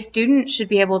every student should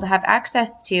be able to have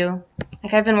access to,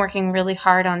 like I've been working really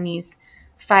hard on these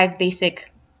 5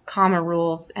 basic comma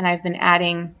rules, and I've been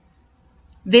adding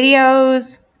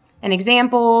videos and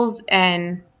examples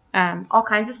and all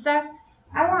kinds of stuff.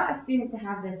 I want a student to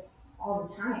have this all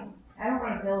the time. I don't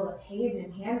want to build a page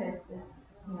in Canvas that's,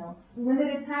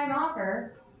 limited time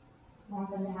offer. I want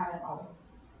them to have it always.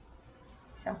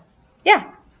 So,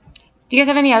 yeah. Do you guys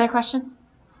have any other questions?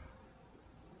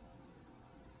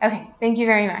 Okay, thank you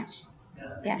very much.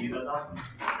 Yeah, thank you. That's awesome.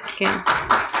 Good.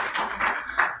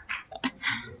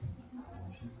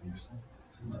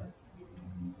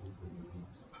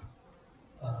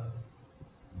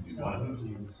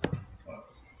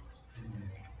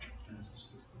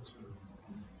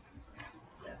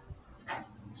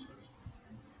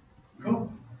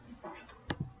 Cool.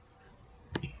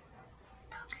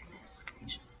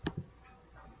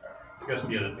 I guess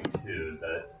the other thing too is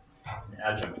that an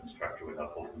adjunct instructor would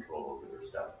have full control over their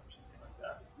stuff or something like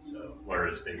that. So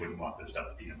whereas they wouldn't want their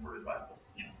stuff to be imported by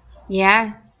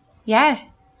Yeah. Yeah.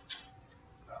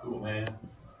 Cool, man.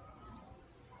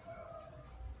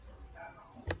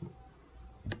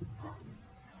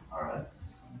 All right.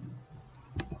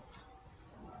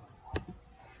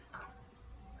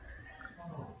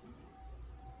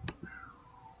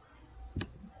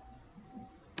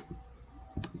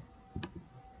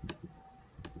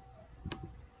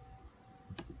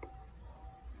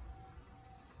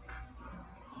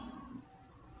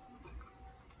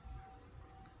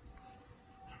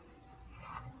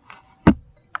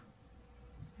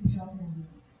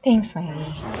 Thanks,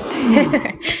 Maggie.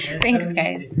 Thanks,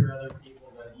 guys. If there are other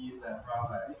people that use that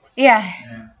product. Yeah.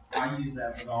 I use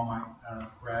that with all my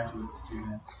graduate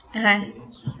students Uh-huh. at the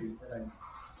institute that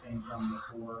I came from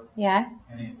before, Yeah.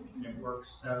 and it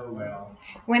works so well.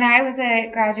 When I was a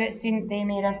graduate student, they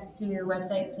made us do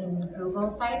websites in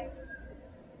Google sites.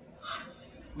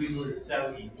 Weebly is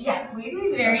so easy. Yeah,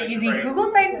 Weebly is very That's easy. great.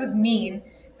 Google Sites was mean,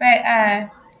 but I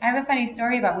have a funny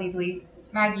story about Weebly.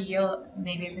 Maggie, you'll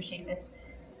maybe appreciate this.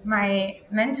 My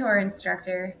mentor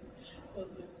instructor,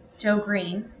 Joe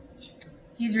Green,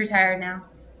 he's retired now,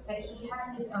 but he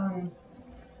has his own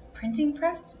printing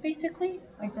press, basically.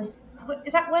 Like this.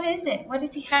 What is it? What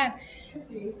does he have?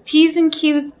 P's and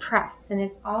Q's press, and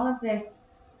it's all of this,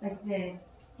 like the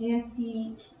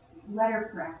antique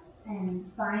letterpress and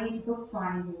book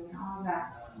binding and all of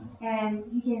that. And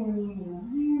he came to me and he goes,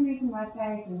 I'm making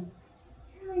websites, and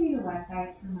I really need a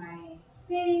website for my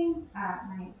thing,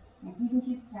 my P's and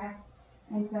Q's press.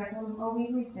 And so I told him, oh,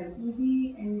 Weebly's so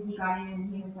easy, and he got in, and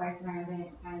he and his wife learned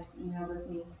it, and just emailed with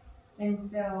me. And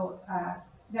so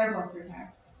they're both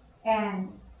retired. And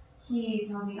he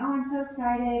told me, oh, I'm so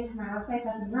excited, my website's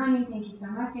up and running, thank you so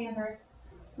much, Amber.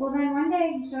 Well, then one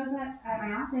day he shows up at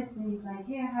my office and he's like,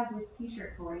 hey, I have this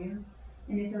t-shirt for you.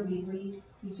 And it's a Weebly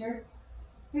t-shirt.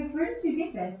 So where did you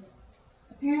get this?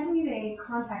 Apparently they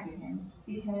contacted him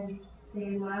because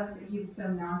they loved that he was so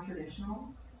non-traditional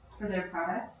for their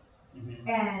products. Mm-hmm.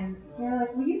 And they're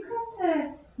like, will you come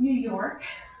to New York?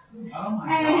 Oh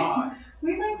my God.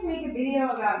 We'd like to make a video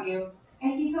about you.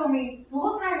 And he told me, the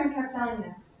whole time I kept telling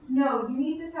him, no, you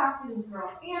need to talk to this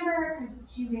girl, Amber, because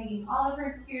she's making all of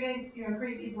her students,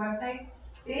 create these websites.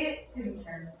 They didn't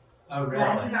care Oh, less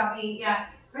really? about me, yeah.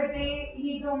 But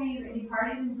he told me that he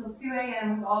partied until 2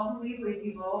 a.m. with all the Weebly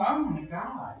people. Oh my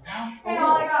God. How cool. And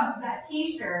all I got was that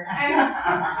t-shirt.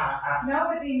 No,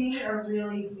 but they made a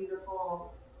really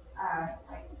beautiful,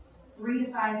 like 3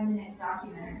 to 5 minute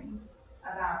documentary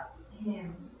about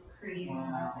him creating a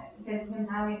website. Because him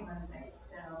having a website,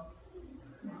 so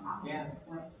Yeah.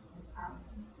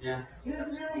 Yeah. It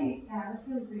was really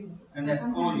pretty. And that's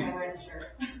cool. Sometimes You I wear the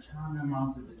shirt. turn them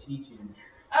on to the teaching.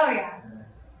 Oh yeah.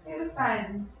 It was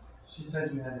fun. She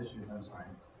said you had issues. I'm sorry.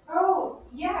 Oh,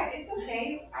 yeah, it's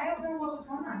okay. I don't know what was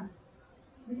going on.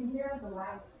 The computer was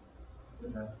alive.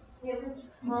 It was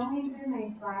rolling through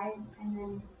my slides and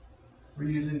then, We're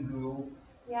using Google.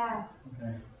 yeah.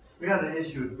 Okay. We had an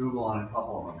issue with Google on a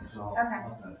couple of them, so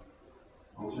Okay.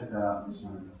 I'll check that out this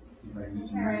one. See if I can do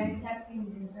some Alright, reading. that seems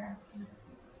interesting.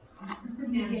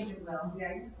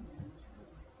 Yeah.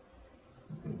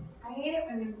 I hate it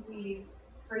when we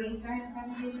freeze during the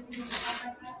presentation because of stuff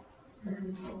like that.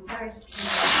 So I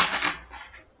just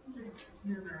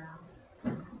move around.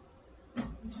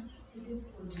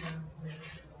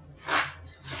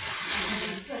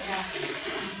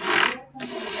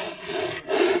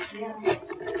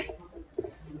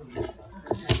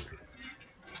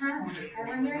 Huh? I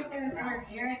wonder if there was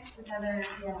interference with other,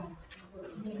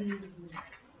 maybe.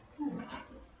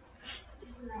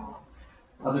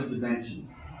 Other dimensions.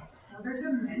 Other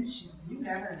dimension, you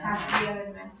never know. Has to be other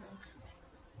dimensions.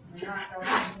 We're not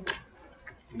going to.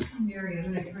 It's Mary,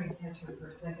 I'm gonna try and catch her for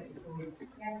a second before we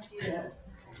Yeah, do that.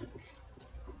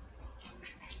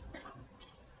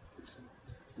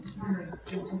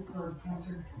 just go and catch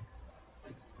her.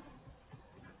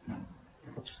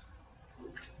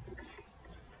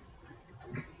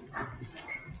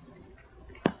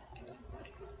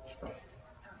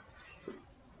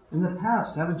 In the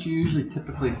past, haven't you usually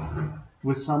typically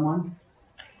with someone?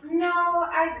 No,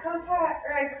 I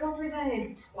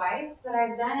co-presented twice, but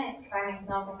I've done it by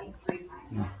myself only 3 times.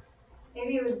 Yeah.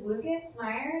 Maybe it was Lucas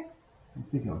Myers, I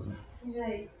think it was. he's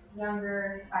a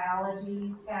younger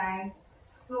biology guy.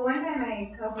 But one time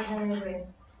I co-presented with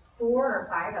 4 or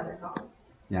 5 other colleagues.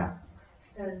 Yeah.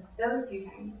 So it's those 2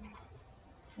 times.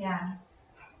 Yeah.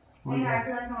 Well, I know, I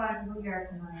feel like a lot of people here are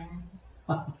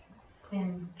familiar.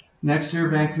 And Next year,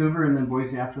 Vancouver, and then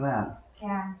Boise after that.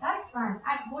 yeah, that's fun.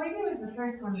 Boise was the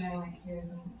first one that I went to.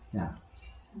 Yeah.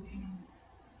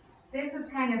 This was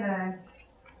kind of a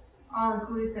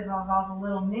all-inclusive of all the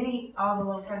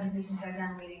little presentations I've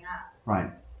done leading up. Right.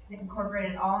 It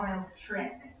incorporated all my little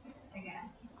tricks, I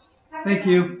guess. Thank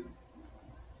you.